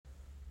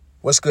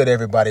What's good,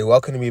 everybody?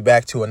 Welcome to me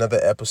back to another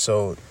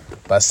episode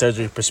by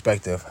Surgery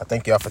Perspective. I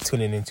thank y'all for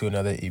tuning into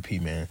another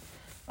EP, man.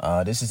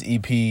 This is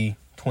EP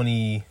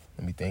 20,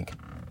 let me think,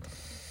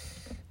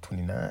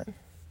 29,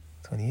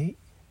 28,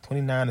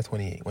 29 to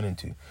 28, 1 and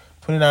 2,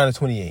 29 to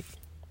 28.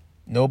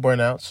 No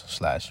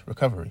Burnouts /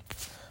 recovery.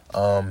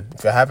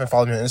 If you haven't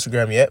followed me on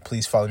Instagram yet,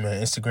 please follow me on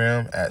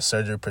Instagram at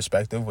Surgery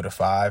Perspective with a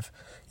 5,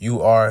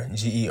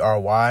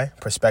 URGERY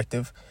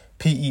Perspective,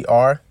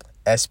 PERSPECTIVE.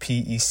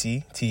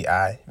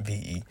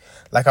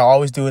 Like I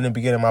always do in the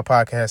beginning of my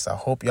podcast, I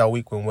hope y'all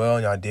week went well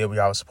and y'all did what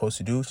y'all was supposed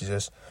to do to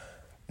just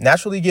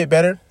naturally get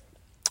better,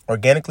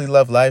 organically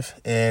love life,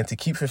 and to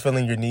keep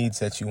fulfilling your needs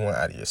that you want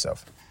out of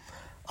yourself.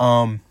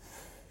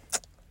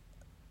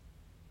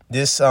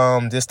 This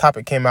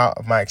topic came out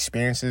of my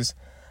experiences.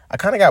 I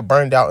kind of got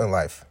burned out in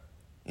life.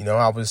 You know,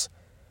 I was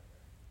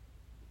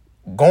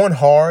going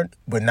hard,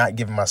 but not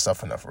giving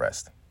myself enough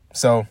rest.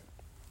 So,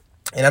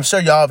 and I'm sure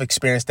y'all have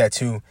experienced that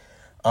too,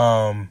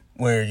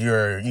 where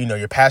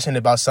you're passionate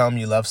about something,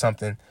 you love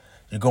something,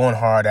 you're going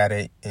hard at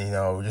it, and,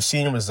 you're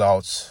seeing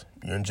results,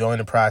 you're enjoying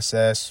the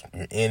process,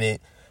 you're in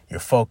it, you're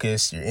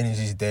focused, your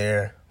energy's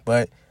there,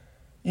 but,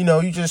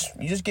 you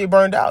just get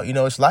burned out.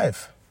 It's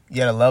life. You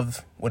got to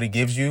love what it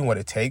gives you, what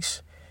it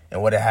takes,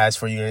 and what it has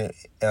for you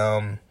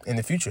in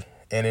the future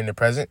and in the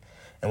present,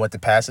 and what the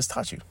past has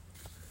taught you.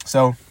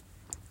 So,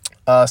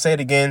 say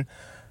it again.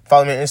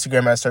 Follow me on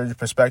Instagram at Surgery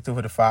Perspective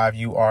with a 5,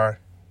 URGERY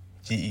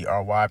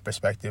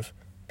Perspective,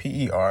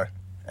 PERSPECTIVE.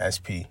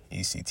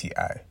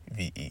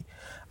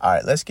 All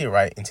right, let's get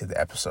right into the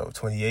episode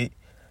 28,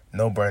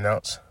 No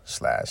Burnouts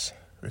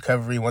 /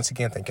 recovery. Once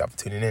again, thank y'all for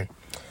tuning in.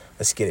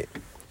 Let's get it.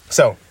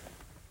 So,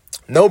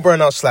 no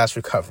burnout /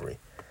 recovery.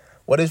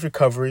 What is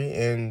recovery,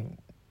 and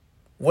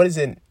what does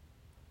it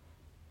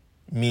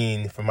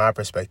mean from my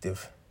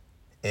perspective,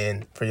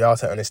 and for y'all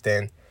to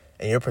understand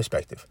in your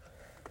perspective?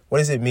 What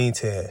does it mean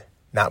to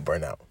not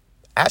burn out?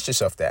 Ask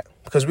yourself that,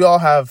 because we all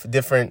have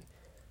different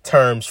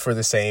terms for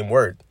the same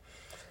word.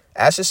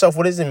 Ask yourself,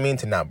 what does it mean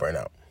to not burn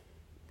out?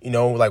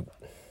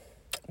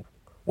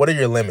 What are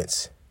your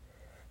limits?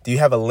 Do you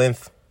have a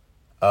length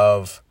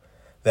of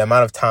the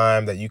amount of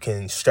time that you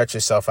can stretch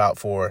yourself out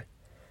for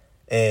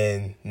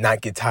and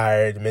not get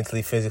tired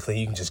mentally, physically?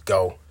 You can just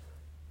go.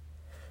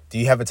 Do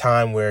you have a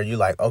time where you're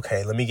like,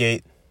 okay, let me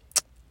get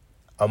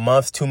a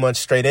month, 2 months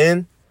straight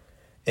in,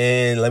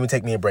 and let me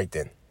take me a break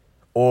then?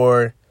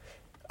 Or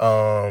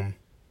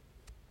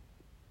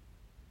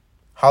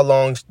how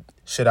long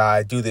should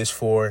I do this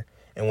for,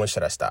 and when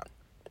should I stop?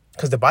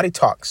 Because the body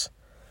talks.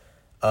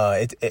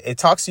 It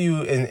talks to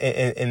you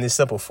in this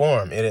simple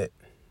form.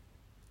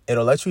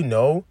 It'll let you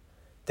know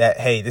that,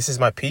 hey, this is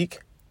my peak.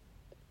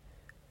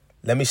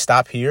 Let me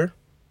stop here,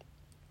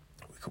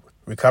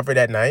 recover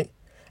that night,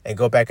 and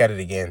go back at it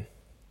again.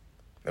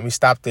 Let me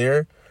stop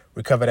there,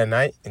 recover that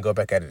night, and go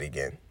back at it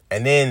again.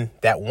 And then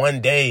that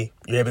one day,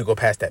 you're able to go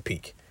past that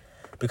peak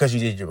because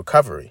you did your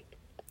recovery.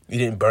 You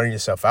didn't burn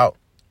yourself out.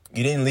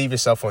 You didn't leave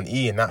yourself on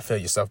E and not fill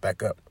yourself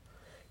back up.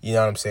 You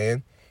know what I'm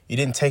saying? You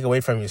didn't take away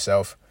from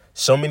yourself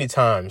so many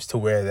times to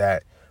where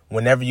that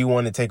whenever you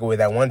wanted to take away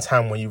that one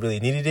time when you really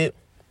needed it,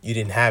 you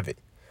didn't have it.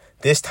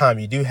 This time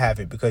you do have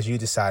it because you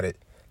decided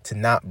to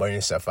not burn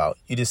yourself out.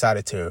 You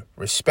decided to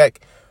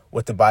respect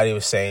what the body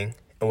was saying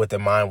and what the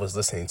mind was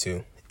listening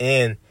to,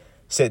 and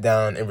sit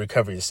down and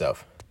recover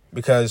yourself.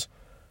 Because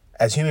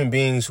as human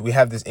beings, we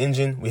have this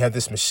engine, we have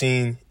this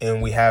machine, and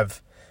we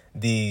have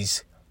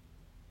these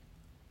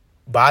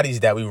bodies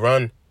that we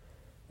run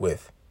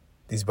with,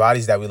 these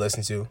bodies that we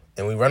listen to,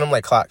 and we run them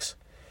like clocks.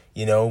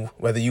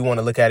 Whether you want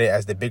to look at it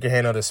as the bigger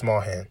hand or the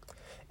small hand.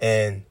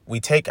 And we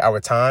take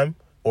our time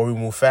or we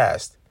move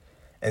fast.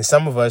 And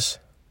some of us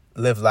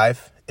live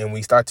life and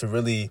we start to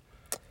really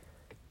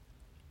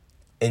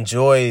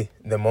enjoy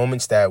the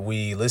moments that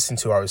we listen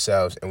to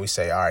ourselves and we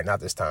say, all right, not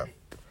this time.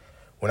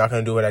 We're not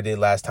going to do what I did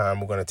last time.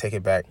 We're going to take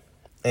it back.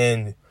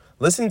 And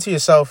listening to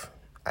yourself,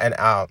 and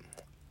I'll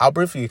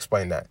briefly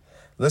explain that.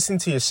 Listening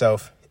to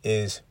yourself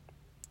is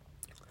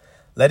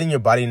letting your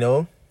body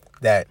know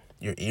that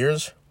your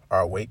ears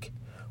are awake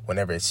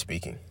whenever it's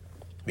speaking.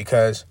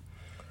 Because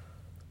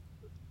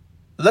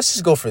let's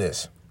just go for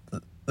this.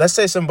 Let's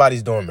say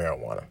somebody's doing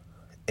marijuana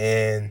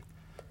and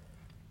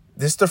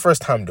this is their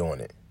first time doing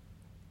it,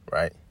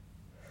 right?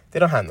 They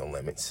don't have no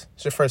limits.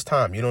 It's your first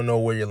time. You don't know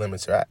where your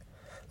limits are at.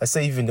 Let's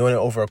say you've been doing it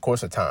over a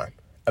course of time.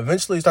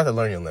 Eventually you start to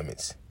learn your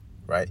limits,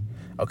 right?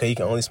 Okay, you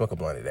can only smoke a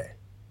blunt a day.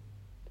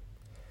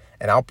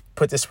 And I'll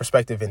put this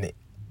perspective in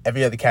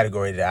every other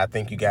category that I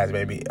think you guys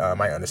maybe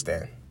might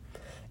understand.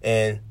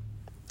 And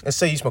let's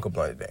say you smoke a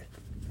blunt a day.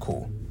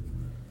 Cool.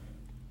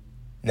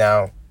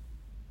 Now,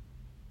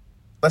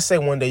 let's say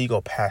one day you go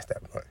past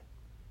that blunt.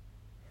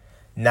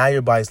 Now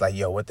your body's like,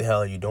 yo, what the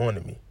hell are you doing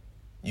to me?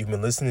 You've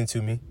been listening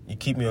to me. You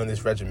keep me on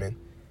this regimen.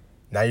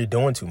 Now you're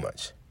doing too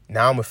much.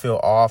 Now I'm going to feel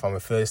off. I'm going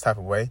to feel this type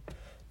of way.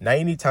 Now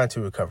you need time to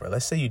recover.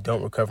 Let's say you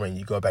don't recover and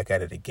you go back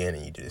at it again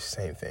and you do the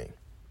same thing.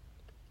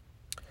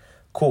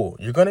 Cool.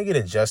 You're going to get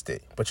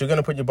adjusted, but you're going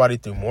to put your body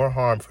through more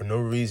harm for no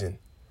reason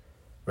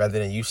rather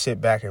than you sit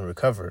back and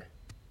recover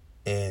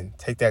and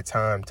take that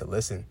time to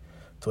listen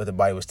to what the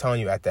body was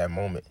telling you at that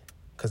moment.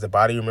 Because the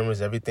body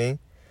remembers everything,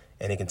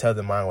 and it can tell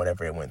the mind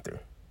whatever it went through.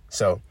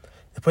 So,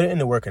 to put it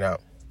into working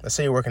out, let's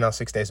say you're working out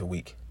 6 days a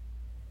week,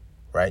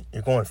 right?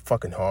 You're going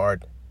fucking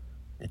hard.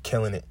 You're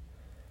killing it.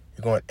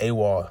 You're going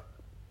AWOL.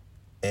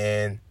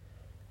 And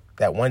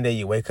that one day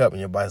you wake up and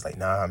your body's like,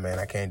 nah, man,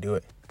 I can't do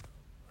it.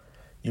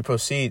 You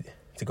proceed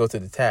to go through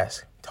the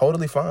task.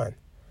 Totally fine.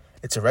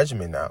 It's a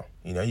regimen now.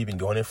 You know, you've been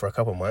doing it for a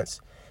couple months,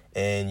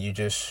 and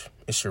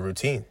it's your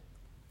routine.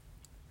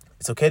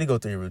 It's okay to go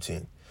through your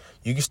routine.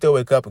 You can still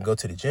wake up and go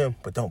to the gym,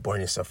 but don't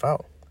burn yourself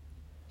out.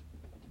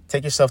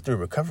 Take yourself through a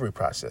recovery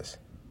process.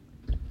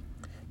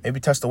 Maybe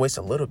touch the weights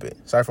a little bit.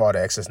 Sorry for all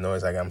the excess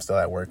noise. Like, I'm still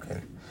at work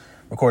and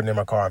recording in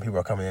my car, and people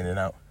are coming in and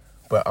out.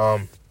 But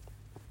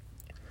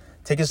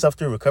take yourself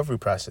through a recovery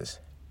process.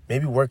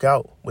 Maybe work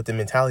out with the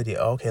mentality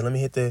of, okay, let me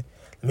hit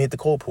the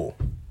cold pool.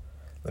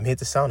 Let me hit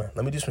the sauna.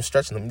 Let me do some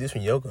stretching. Let me do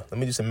some yoga. Let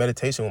me do some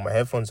meditation with my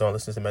headphones on,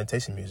 listen to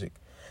meditation music.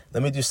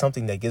 Let me do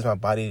something that gives my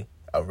body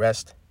a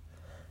rest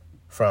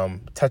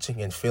from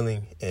touching and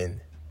feeling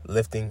and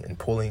lifting and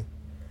pulling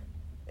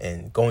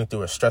and going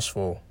through a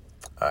stressful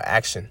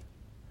action.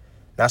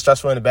 Not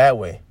stressful in a bad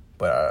way,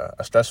 but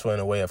a stressful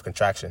in a way of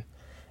contraction.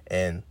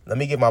 And let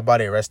me give my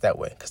body a rest that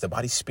way, because the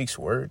body speaks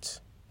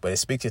words, but it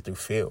speaks it through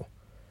feel.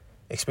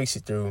 It speaks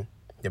it through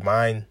the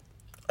mind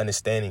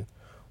understanding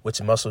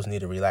which muscles need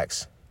to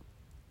relax.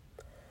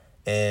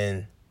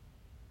 And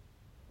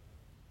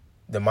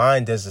the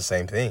mind does the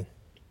same thing.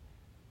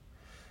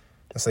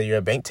 Let's say you're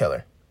a bank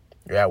teller.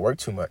 You're at work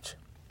too much,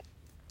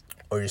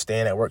 or you're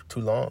staying at work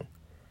too long.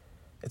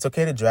 It's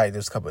okay to drag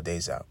those couple of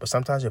days out, but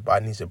sometimes your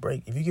body needs a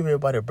break. If you give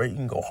everybody a break, you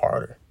can go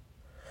harder.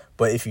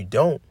 But if you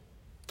don't,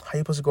 how are you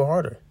supposed to go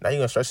harder? Now you're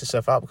going to stress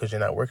yourself out because you're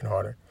not working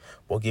harder.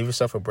 Well, give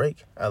yourself a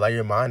break. Allow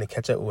your mind to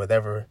catch up with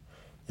whatever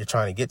you're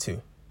trying to get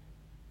to.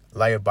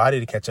 Allow your body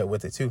to catch up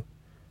with it too.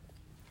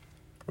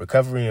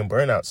 Recovery and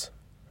burnouts.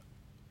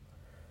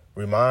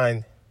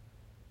 Remind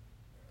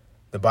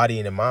the body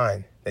and the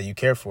mind that you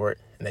care for it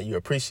and that you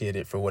appreciate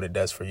it for what it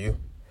does for you.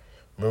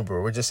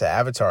 Remember, we're just an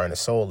avatar and a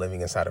soul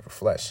living inside of a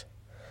flesh.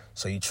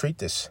 So you treat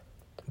this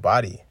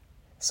body,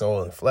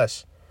 soul, and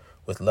flesh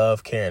with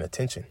love, care, and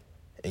attention.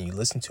 And you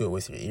listen to it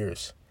with your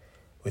ears,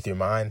 with your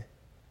mind,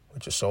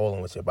 with your soul,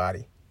 and with your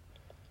body.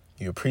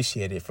 You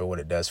appreciate it for what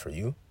it does for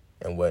you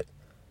and what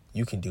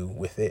you can do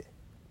with it.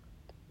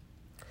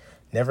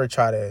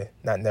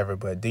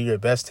 But do your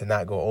best to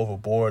not go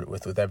overboard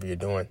with whatever you're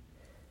doing.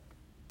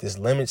 There's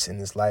limits in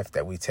this life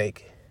that we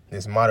take.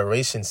 There's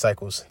moderation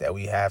cycles that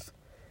we have.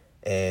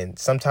 And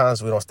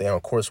sometimes we don't stay on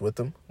course with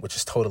them, which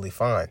is totally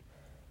fine.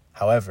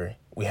 However,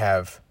 we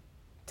have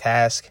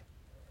tasks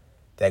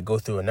that go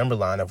through a number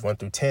line of 1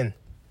 through 10.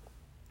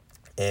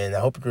 And I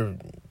hope you're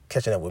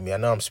catching up with me. I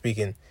know I'm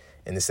speaking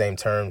in the same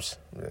terms.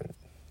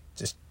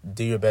 Just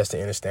do your best to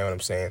understand what I'm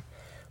saying.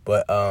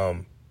 But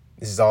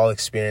this is all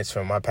experience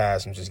from my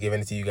past. I'm just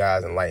giving it to you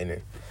guys,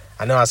 enlightening.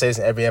 I know I say this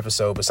in every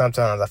episode, but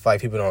sometimes I feel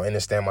like people don't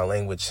understand my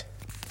language.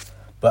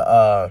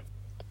 But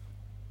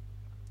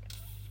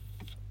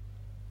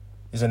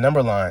there's a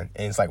number line,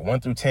 and it's like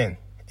 1 through 10.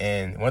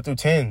 And 1 through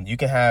 10, you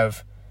can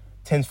have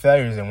 10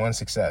 failures and 1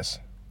 success.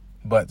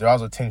 But throughout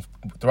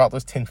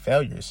those 10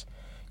 failures,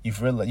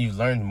 you've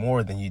learned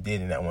more than you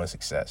did in that 1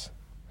 success.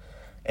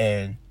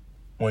 And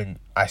when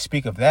I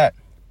speak of that,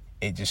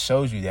 it just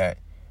shows you that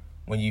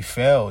when you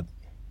failed,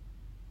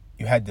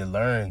 you had to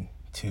learn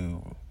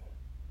to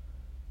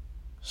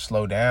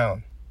slow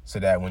down so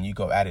that when you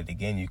go at it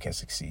again, you can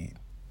succeed.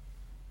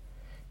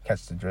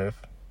 Catch the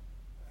drift?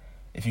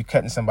 If you're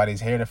cutting somebody's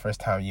hair the first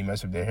time you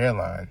mess with their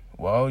hairline,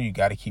 well, you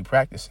got to keep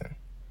practicing.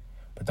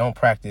 But don't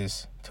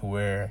practice to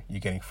where you're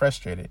getting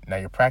frustrated. Now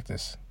your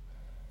practice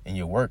and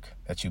your work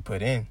that you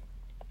put in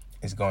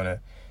is going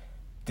to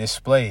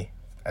display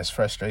as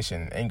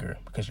frustration and anger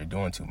because you're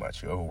doing too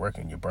much. You're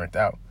overworking. You're burnt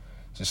out.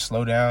 Just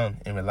slow down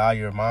and allow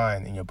your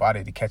mind and your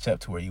body to catch up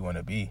to where you want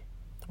to be.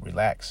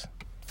 Relax.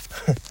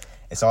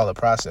 It's all a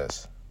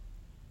process.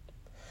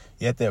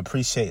 You have to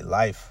appreciate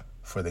life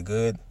for the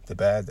good, the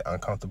bad, the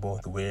uncomfortable,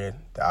 the weird,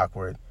 the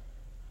awkward,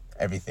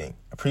 everything.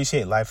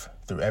 Appreciate life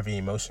through every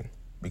emotion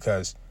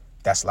because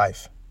that's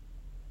life.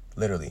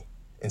 Literally,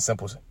 in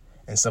simple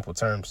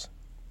terms.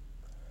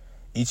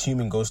 Each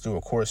human goes through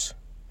a course.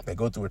 They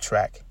go through a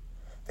track.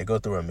 They go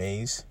through a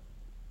maze.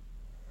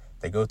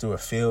 They go through a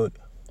field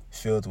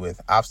filled with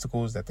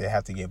obstacles that they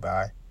have to get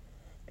by.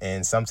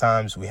 And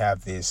sometimes we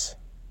have this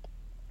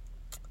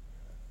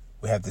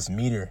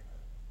meter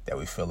that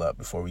we fill up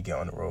before we get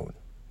on the road.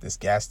 This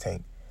gas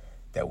tank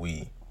that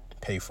we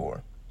pay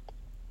for.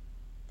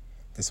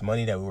 This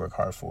money that we work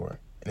hard for.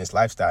 And this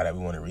lifestyle that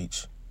we want to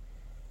reach.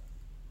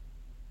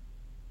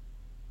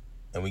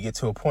 And we get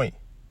to a point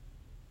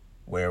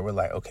where we're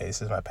like, okay,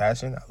 this is my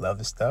passion. I love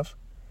this stuff.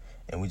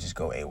 And we just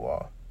go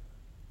AWOL.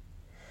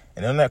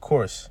 And on that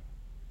course,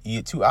 you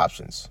get 2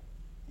 options.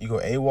 You go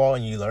AWOL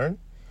and you learn.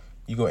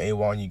 You go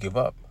AWOL and you give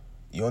up.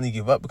 You only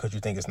give up because you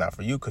think it's not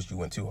for you because you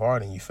went too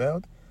hard and you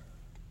failed.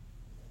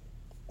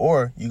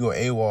 Or you go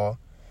AWOL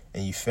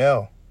and you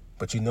fail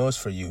but you know it's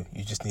for you.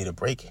 You just need a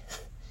break.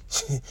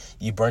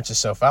 You burnt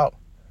yourself out.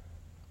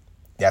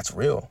 That's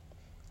real.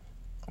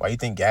 Why you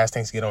think gas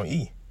tanks get on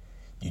E?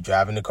 You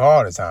driving the car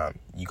all the time.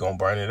 You gonna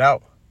burn it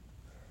out.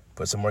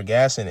 Put some more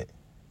gas in it.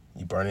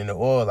 You burning the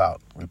oil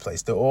out.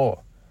 Replace the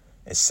oil.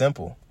 It's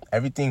simple.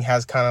 Everything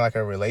has kind of like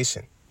a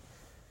relation.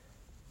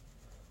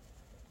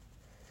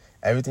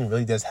 Everything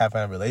really does have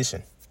a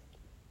relation.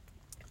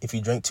 If you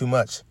drink too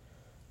much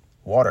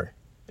water,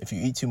 if you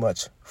eat too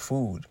much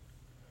food,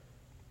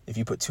 if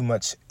you put too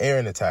much air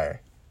in the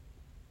tire,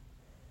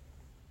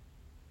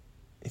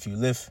 if you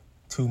lift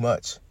too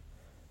much,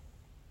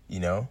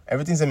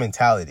 everything's a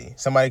mentality.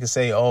 Somebody could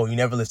say, oh, you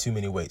never lift too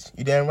many weights.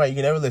 You're damn right, you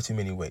can never lift too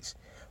many weights.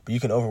 But you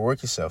can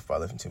overwork yourself by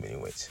lifting too many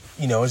weights.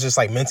 It's just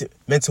like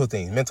mental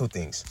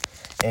things.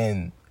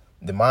 And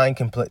the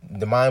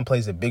mind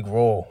plays a big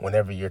role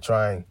whenever you're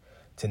trying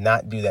to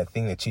not do that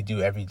thing that you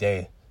do every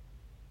day.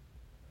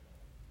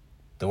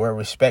 The word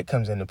respect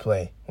comes into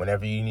play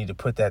whenever you need to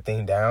put that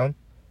thing down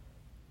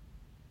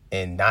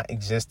and not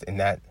exist in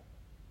that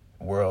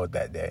world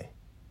that day.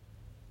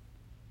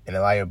 And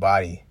allow your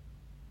body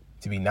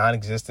to be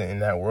non-existent in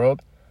that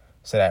world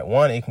so that,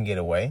 one, it can get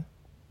away,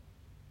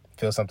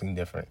 feel something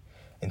different,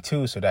 and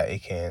two, so that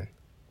it can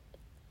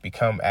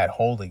become at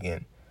whole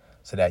again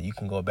so that you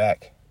can go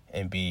back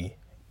and be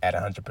at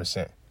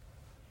 100%.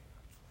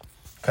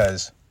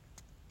 Because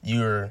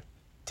you're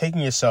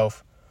taking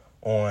yourself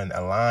on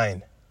a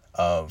line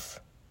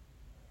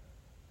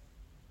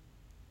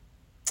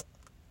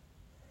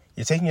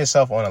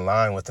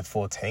with a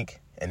full tank,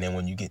 and then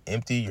when you get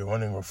empty, you're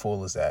wondering where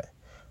full is at.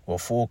 Well,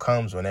 full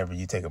comes whenever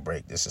you take a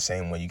break. It's the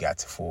same way you got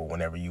to full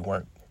whenever you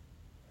weren't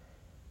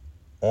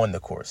on the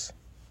course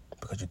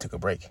because you took a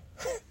break.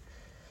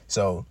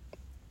 So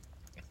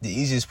the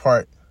easiest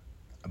part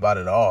about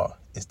it all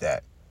is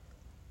that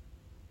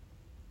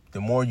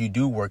the more you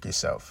do work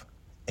yourself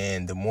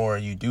and the more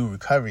you do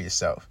recover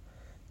yourself,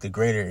 the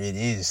greater it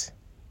is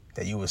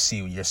that you will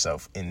see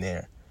yourself in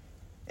there.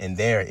 And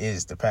there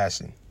is the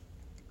passion.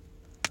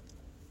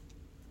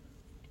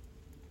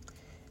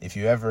 If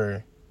you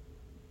ever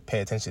pay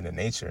attention to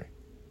nature,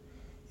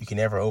 you can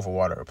never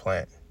overwater a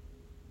plant.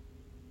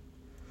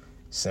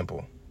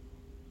 Simple.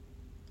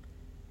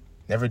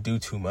 Never do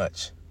too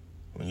much.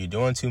 When you're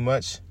doing too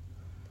much,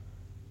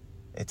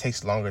 it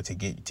takes longer to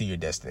get to your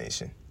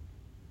destination.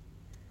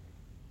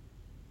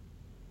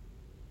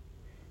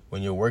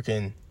 When you're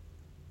working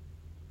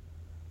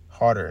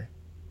harder,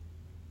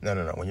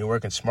 when you're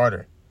working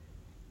smarter,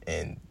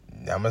 and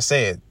I'm going to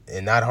say it,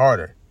 and not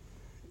harder,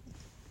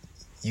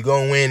 you're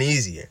going to win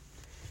easier.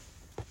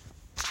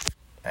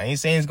 I ain't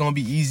saying it's going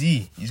to be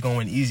easy. It's going to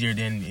win easier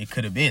than it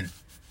could have been.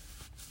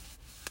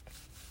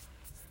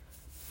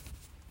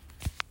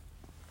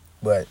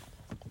 But,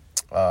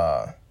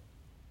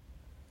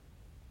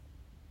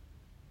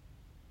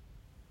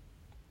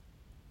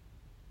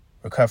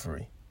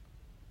 recovery.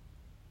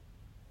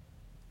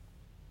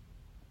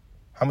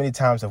 How many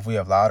times have we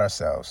allowed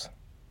ourselves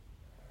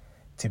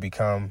to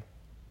become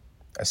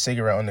a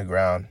cigarette on the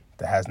ground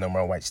that has no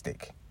more white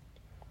stick?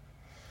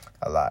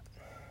 A lot.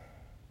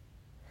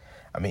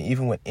 I mean,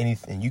 even with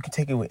anything, you can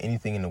take it with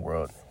anything in the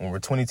world. When we're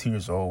 22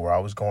 years old, we're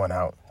always going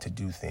out to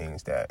do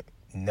things that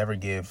never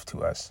give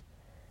to us.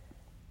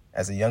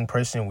 As a young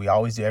person, we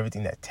always do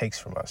everything that takes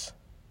from us.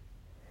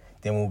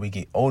 Then when we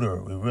get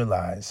older, we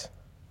realize,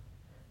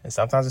 and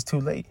sometimes it's too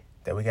late,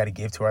 that we got to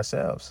give to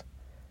ourselves.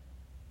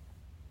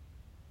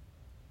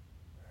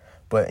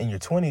 But in your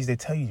 20s, they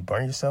tell you to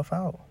burn yourself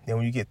out. Then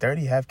when you get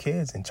 30, have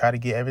kids and try to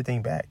get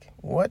everything back.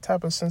 What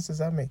type of sense does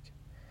that make?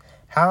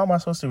 How am I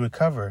supposed to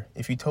recover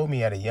if you told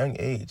me at a young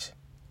age,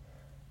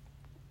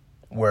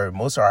 where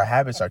most of our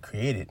habits are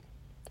created,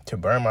 to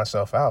burn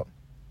myself out?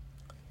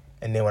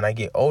 And then when I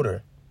get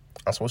older,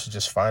 I'm supposed to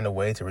just find a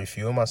way to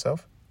refuel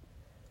myself?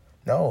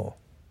 No.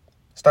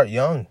 Start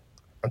young.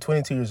 I'm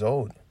 22 years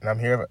old, and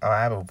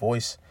I have a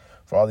voice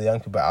for all the young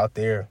people out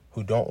there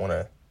who don't want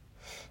to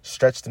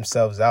stretch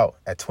themselves out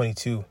at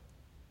 22,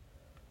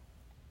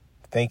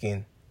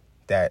 thinking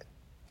that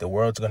the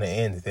world's going to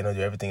end if they don't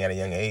do everything at a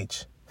young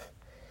age.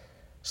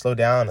 Slow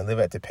down and live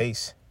at the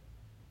pace.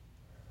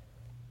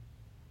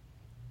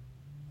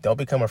 Don't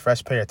become a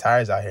fresh pair of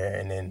tires out here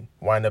and then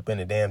wind up in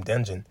a damn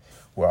dungeon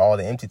where all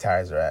the empty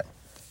tires are at.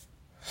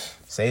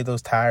 Save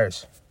those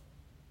tires.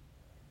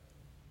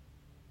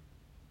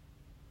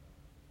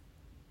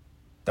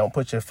 Don't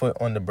put your foot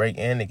on the brake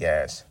and the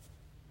gas.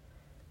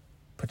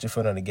 Put your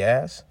foot on the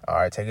gas. All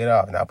right, take it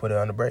off. Now put it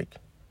on the brake.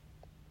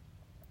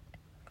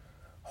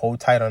 Hold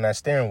tight on that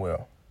steering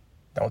wheel.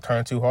 Don't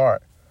turn too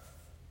hard.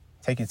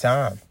 Take your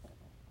time.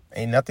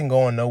 Ain't nothing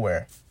going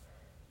nowhere.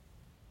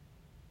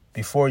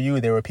 Before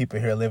you, there were people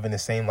here living the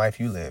same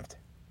life you lived.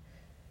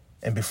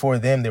 And before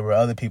them, there were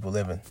other people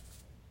living.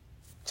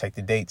 Check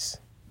the dates.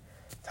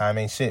 Time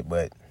ain't shit,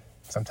 but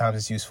sometimes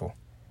it's useful.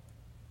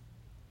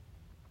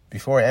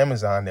 Before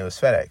Amazon, there was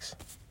FedEx.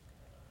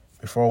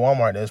 Before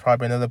Walmart, there was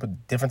probably another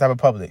different type of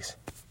Publix.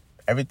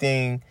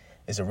 Everything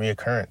is a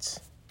reoccurrence.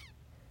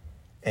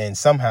 And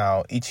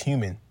somehow, each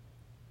human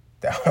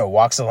that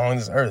walks along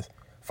this earth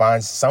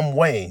finds some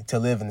way to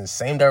live in the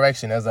same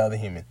direction as the other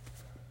human.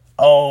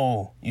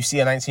 Oh, you see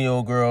a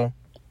 19-year-old girl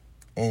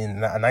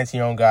and a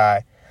 19-year-old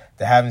guy,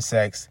 they're having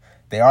sex.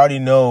 They already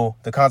know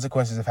the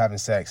consequences of having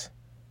sex.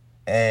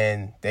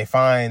 And they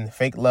find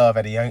fake love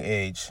at a young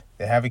age.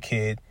 They have a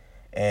kid,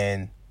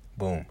 and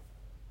boom.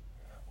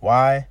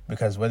 Why?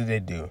 Because what did they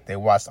do? They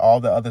watched all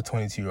the other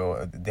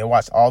 22-year-olds. They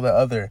watched all the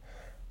other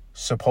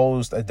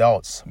supposed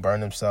adults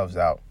burn themselves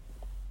out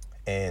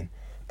and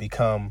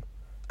become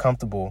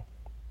comfortable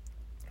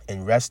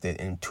and rested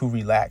and too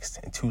relaxed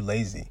and too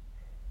lazy.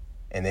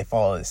 And they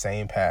follow the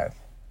same path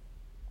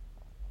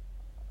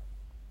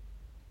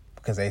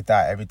because they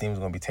thought everything was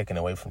going to be taken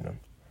away from them.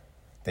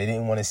 They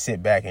didn't want to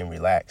sit back and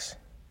relax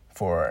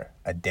for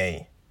a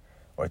day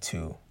or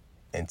two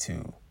and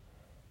to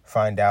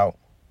find out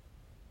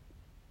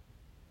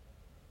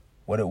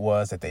what it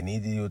was that they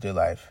needed to do with their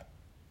life.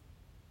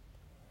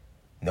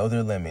 Know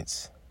their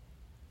limits.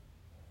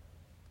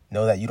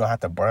 Know that you don't have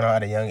to burn out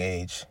at a young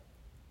age.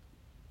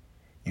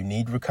 You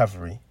need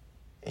recovery,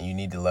 and you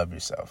need to love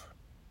yourself.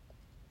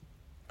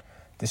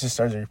 This is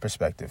Surgery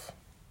Perspective.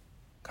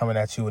 Coming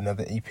at you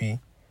another EP.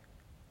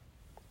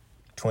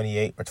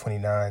 28 or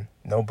 29.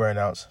 No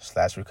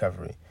burnouts /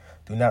 recovery.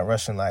 Do not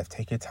rush in life.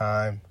 Take your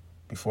time.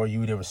 Before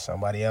you, there was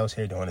somebody else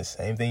here doing the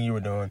same thing you were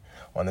doing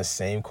on the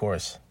same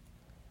course.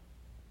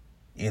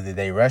 Either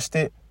they rushed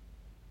it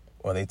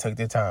or they took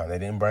their time. They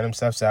didn't burn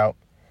themselves out.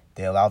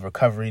 They allowed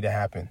recovery to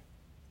happen.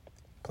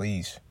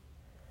 Please.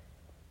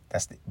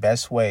 That's the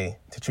best way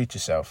to treat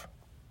yourself.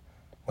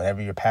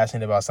 Whenever you're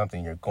passionate about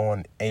something, you're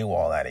going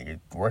AWOL at it.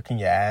 You're working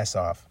your ass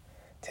off.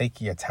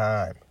 Take your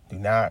time. Do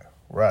not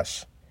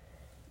rush.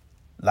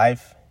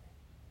 Life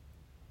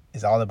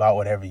is all about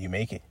whatever you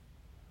make it.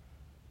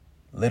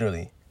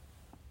 Literally.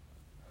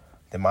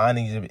 The mind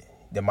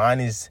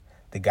is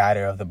the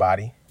guider of the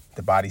body.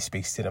 The body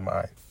speaks to the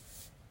mind.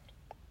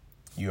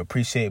 You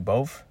appreciate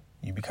both.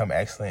 You become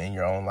excellent in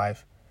your own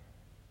life.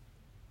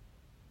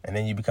 And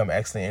then you become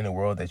excellent in the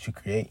world that you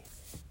create.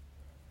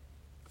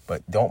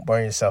 But don't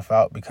burn yourself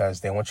out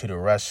because they want you to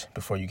rush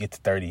before you get to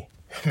 30.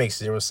 It makes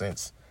zero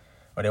sense.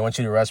 Or they want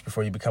you to rush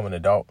before you become an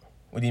adult.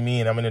 What do you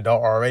mean? I'm an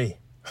adult already.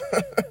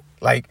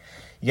 Like,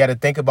 you got to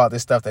think about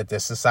this stuff that the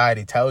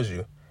society tells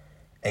you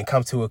and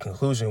come to a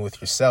conclusion with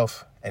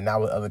yourself and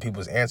not with other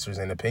people's answers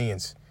and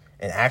opinions.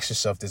 And ask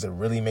yourself, does it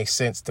really make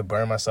sense to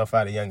burn myself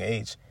out at a young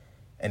age?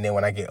 And then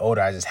when I get older,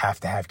 I just have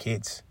to have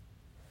kids.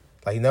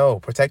 Like, no,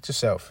 protect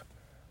yourself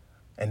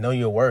and know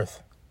your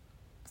worth.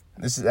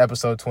 This is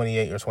episode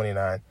 28 or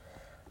 29.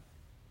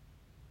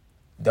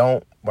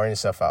 Don't burn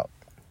yourself out.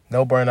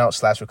 No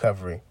burnout /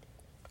 recovery.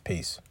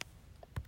 Peace.